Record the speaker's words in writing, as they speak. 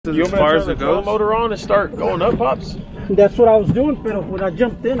You as far as it goes. Motor on and start going up, Pops. That's what I was doing, but when I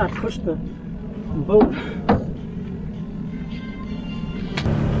jumped in, I pushed the boat.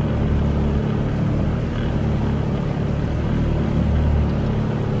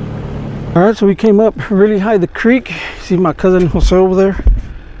 All right, so we came up really high the creek. See my cousin Jose over there,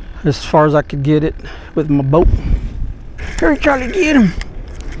 as far as I could get it with my boat. Hurry, Charlie, get him!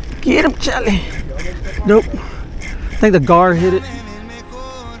 Get him, Charlie! Nope. I think the gar hit it.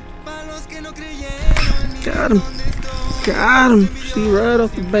 Got him. Got him. See, right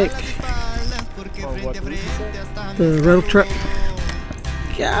off the bank. The rattle trap.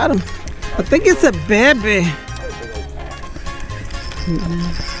 Got him. I think it's a baby.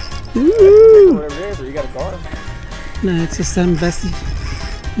 Ooh. You got a gar? No, it's a San Bessie.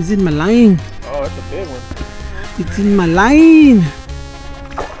 It's in my line. Oh, that's a big one. It's in my line.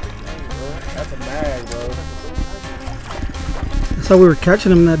 That's a mag, bro. That's how we were catching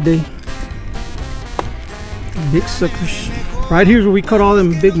them that day. Big suckers. Right here's where we caught all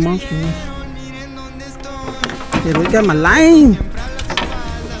them big monsters. Yeah, they got my line.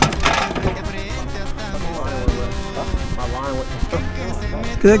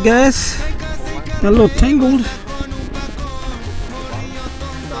 Look at that, guys. Got a little tangled.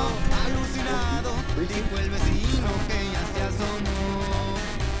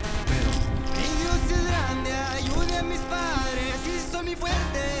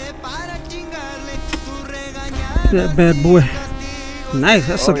 That bad boy. Nice,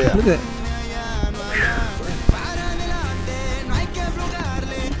 that's a look at that.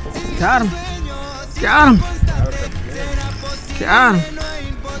 Got him. Got him. Got him.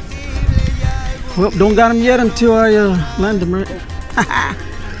 Well, don't got him yet until I land him, right?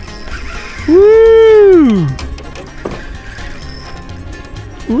 Woo!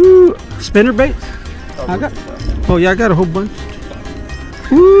 Woo! Spinner bait? I got. Oh yeah, I got a whole bunch.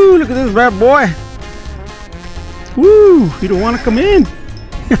 Woo! Look at this bad boy. Woo! You don't want to come in.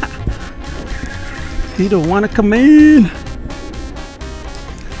 You don't want to come in.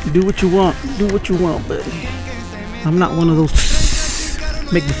 Do what you want. Do what you want, buddy. I'm not one of those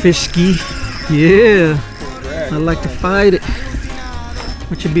make the fish ski. Yeah. I like to fight it.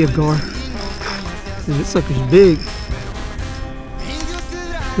 What should be a gar? This sucker's big.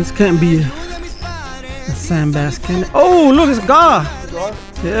 This can't be a sand bass, can it? Oh, look, it's a gar.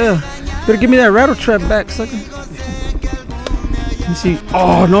 Yeah. Better give me that rattle trap back, sucker. Let me see.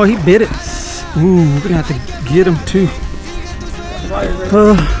 Oh no, he bit it. Ooh, we're gonna have to get him too. I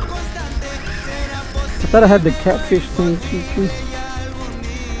thought I had the catfish thing too.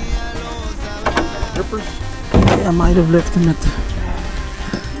 Rippers? Yeah, I might have left him at the.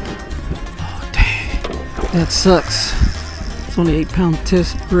 Oh dang, that sucks. It's only 8-pound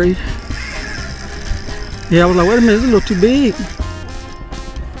test braid. Yeah, I was like, wait a minute, it's a little too big.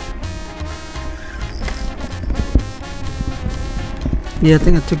 Yeah, I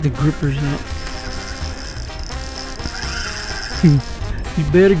think I took the grippers out. You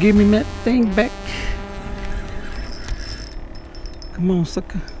better give me that thing back. Come on,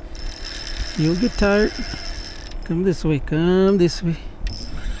 sucker. You'll get tired. Come this way. Come this way.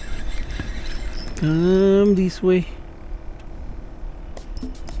 Come this way.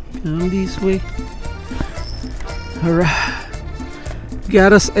 Come this way. Alright.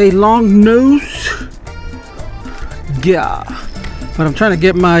 Got us a long nose. Yeah. But I'm trying to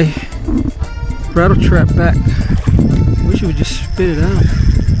get my rattle trap back. Wish it would just spit it out.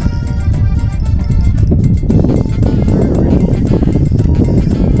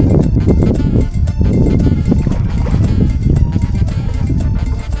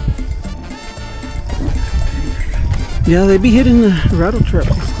 Yeah, they be hitting the rattle trap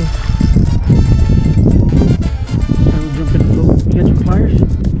and stuff. I will jump in and go catch your pliers.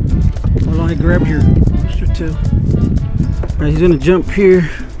 Hold on, I grab your extra tail. Alright, he's gonna jump here.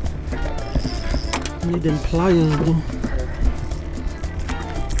 Need them pliers though.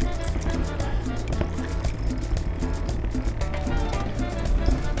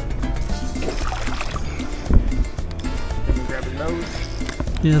 Grab his nose.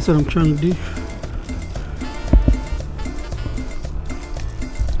 Yeah, that's what I'm trying to do.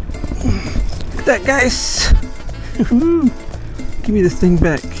 Look at that, guys. Give me this thing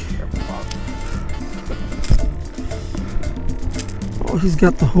back. Oh, he's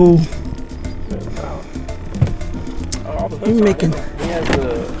got the whole. He's making.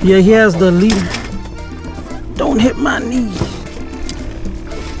 Yeah, he has the leader. Don't hit my knee.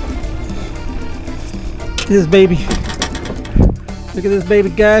 Look at this baby. Look at this baby,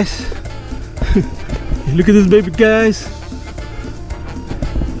 guys. Look at this baby, guys.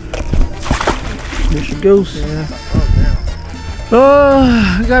 There she goes. Yeah.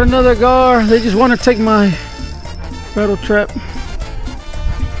 Oh, I got another gar. They just want to take my rattle trap.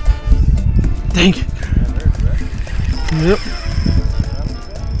 Dang it. Yep.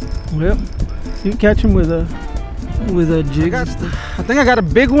 Yep. You can catch them with a jig. I think I got a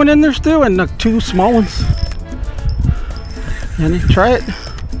big one in there still and like 2 small ones. And try it.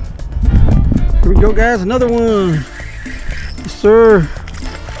 Here we go, guys. Another one. Yes, sir.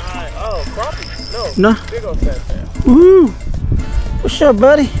 Oh, crappie. No. Big old fat man. Woohoo! What's up,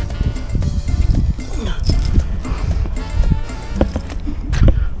 buddy?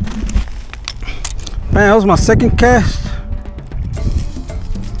 Man, that was my second cast.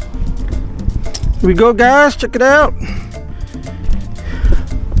 Here we go, guys. Check it out.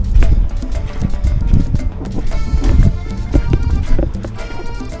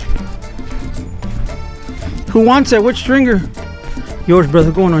 Who wants that? Which stringer? Yours,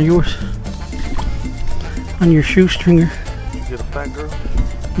 brother. Going on yours. On your shoe stringer. You get a fat girl?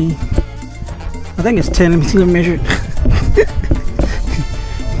 Yeah. I think it's 10. Let me see the measure.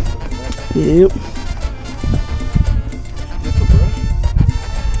 Yep.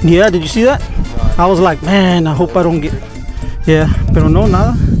 Yeah, did you see that? I was like, man, I hope I don't get. Yeah, pero no,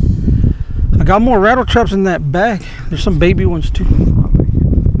 nada. I got more rattle traps in that bag. There's some baby ones too.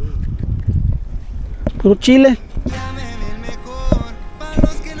 Puro chile.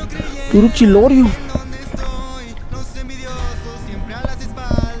 Puro chilorio.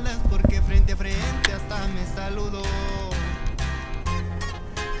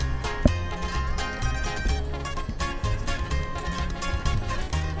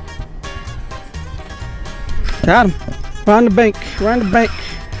 Got him. Right on the bank. Right on the bank.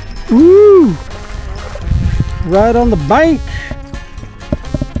 Woo! Right on the bank.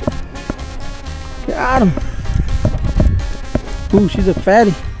 Got him. Ooh, she's a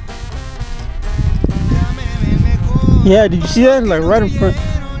fatty. Yeah, did you see that? Like right in front.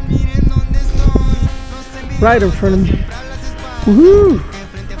 Right in front of me. Woohoo!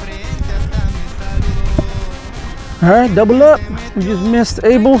 Alright, double up. We just missed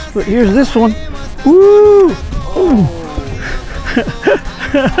Abel's, but here's this one. Woo!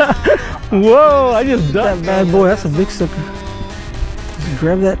 Whoa, I just ducked that bad boy. That's a big sucker. Just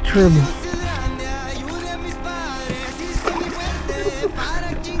grab that treble.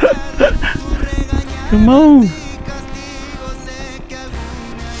 Come on.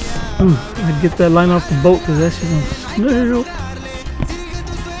 Ooh, I'd get that line off the boat because that's just gonna smell.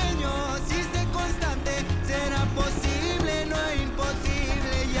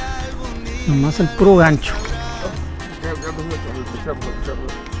 Nomás el puro gancho.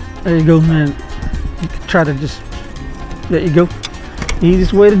 There you go, man. You can try to just. There you go.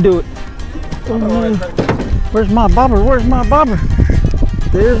 Easiest way to do it. Oh, man. Where's my bobber? Where's my bobber?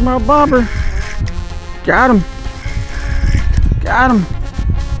 There's my bobber. Got him. Got him.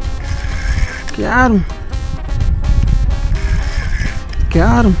 Got him.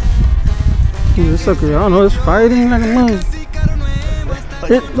 Got him. Dude, this sucker, I don't know, it's fighting like a mug.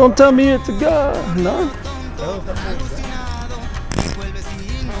 Don't tell me it's a gar. No.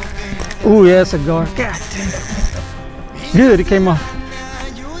 Oh yeah, it's a gar. God damn. Good, it came off.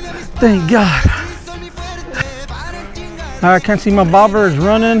 Thank God. I can't see my bobber is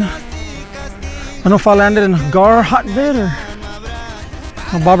running. I don't know if I landed in a gar hotbed or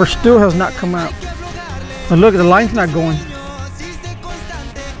my bobber still has not come out. But look, the line's not going.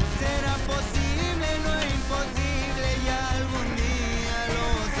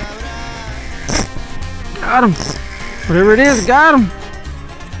 Got him. Whatever it is, got him.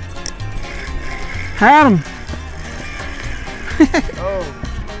 Had him. Oh.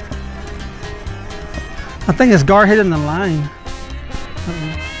 I think it's gar hitting the line.